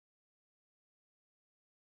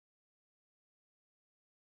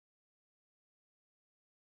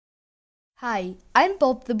Hi, I'm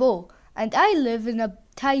Bob the Beau, and I live in a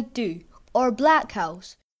Taobh or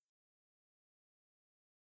Blackhouse.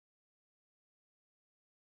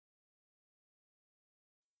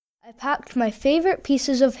 I packed my favourite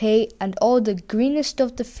pieces of hay and all the greenest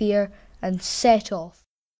of the fear and set off.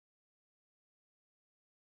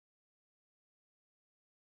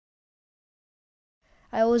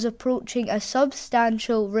 I was approaching a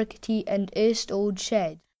substantial, rickety and east old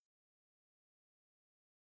shed.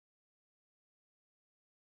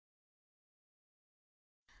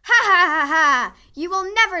 Ha ha ha ha! You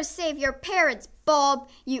will never save your parents, Bob,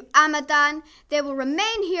 you Amadan. They will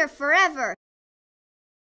remain here forever.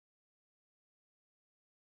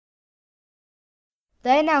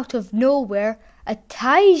 Then out of nowhere a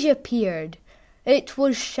tige appeared. It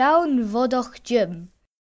was Shaun Vodach Jim.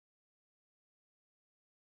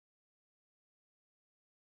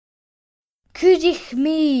 Cúdich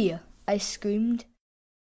me! I screamed.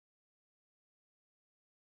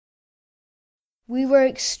 We were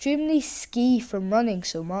extremely ski from running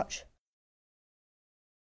so much.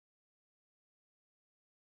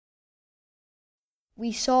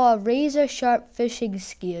 We saw a razor-sharp fishing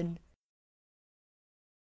skein.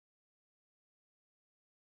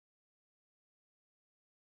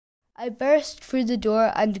 I burst through the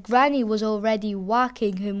door and Granny was already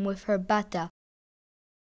whacking him with her bata.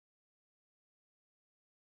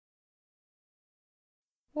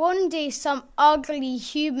 One day some ugly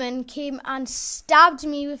human came and stabbed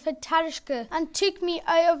me with a tarshka and took me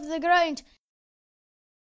out of the ground.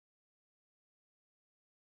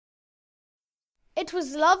 It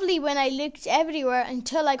was lovely when I looked everywhere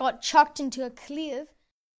until I got chucked into a cleuch.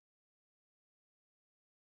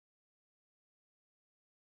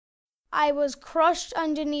 I was crushed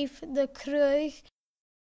underneath the cleuch.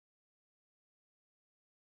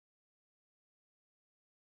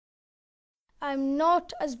 I'm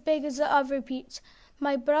not as big as the other Petes.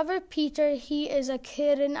 My brother Peter, he is a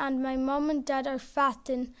Kieran, and my mum and dad are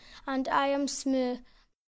fatten, and I am small.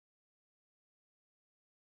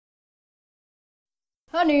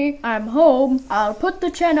 Honey, I'm home. I'll put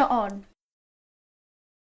the channel on.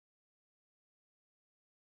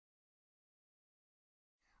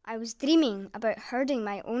 I was dreaming about herding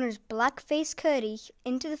my owner's black-faced curry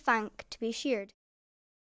into the fank to be sheared.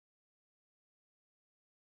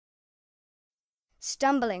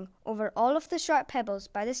 Stumbling over all of the sharp pebbles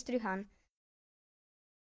by the struhan.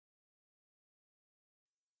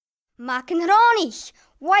 Macanronich!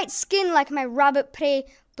 White skin like my rabbit prey,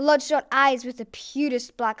 bloodshot eyes with the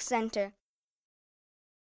purest black centre.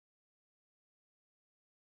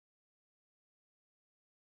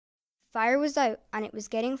 Fire was out and it was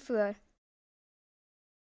getting fuller.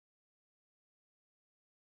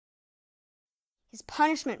 His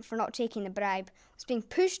punishment for not taking the bribe was being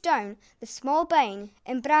pushed down the small bine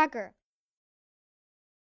in Bragger.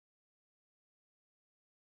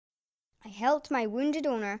 I helped my wounded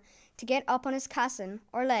owner to get up on his casson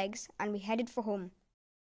or legs and we headed for home.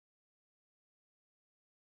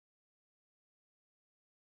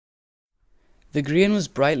 The grain was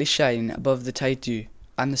brightly shining above the Taobh,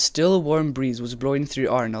 and the still warm breeze was blowing through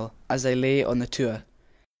Arnol as I lay on the tua.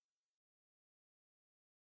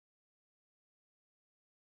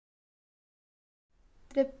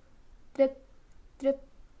 Drip, drip, drip,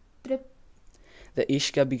 drip. The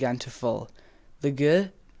ishka began to fall. The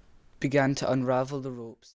Ge began to unravel the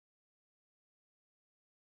ropes.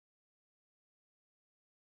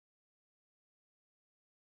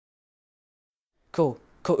 Ko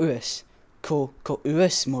uis. Ko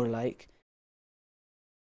uis more like.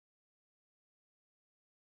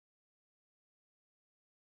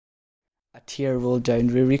 A tear rolled down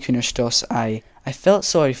Riri Kunerstos's eye. I felt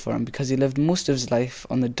sorry for him because he lived most of his life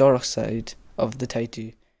on the Dorach side of the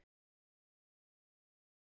Taobh.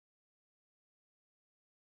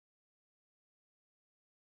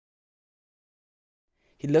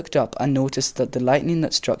 He looked up and noticed that the lightning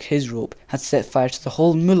that struck his rope had set fire to the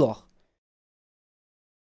whole Muloch.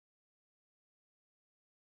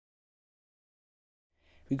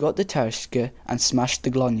 We got the Tarshke and smashed the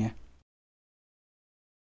Glonia.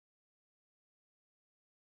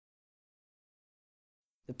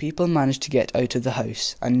 The people managed to get out of the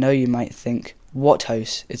house, and now you might think, what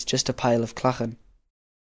house? It's just a pile of clachan.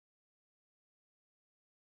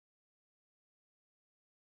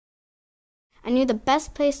 I knew the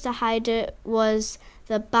best place to hide it was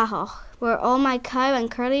the Bachach, where all my cow and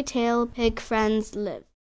curly-tail pig friends live.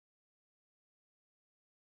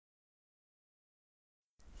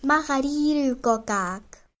 Magariru gogag.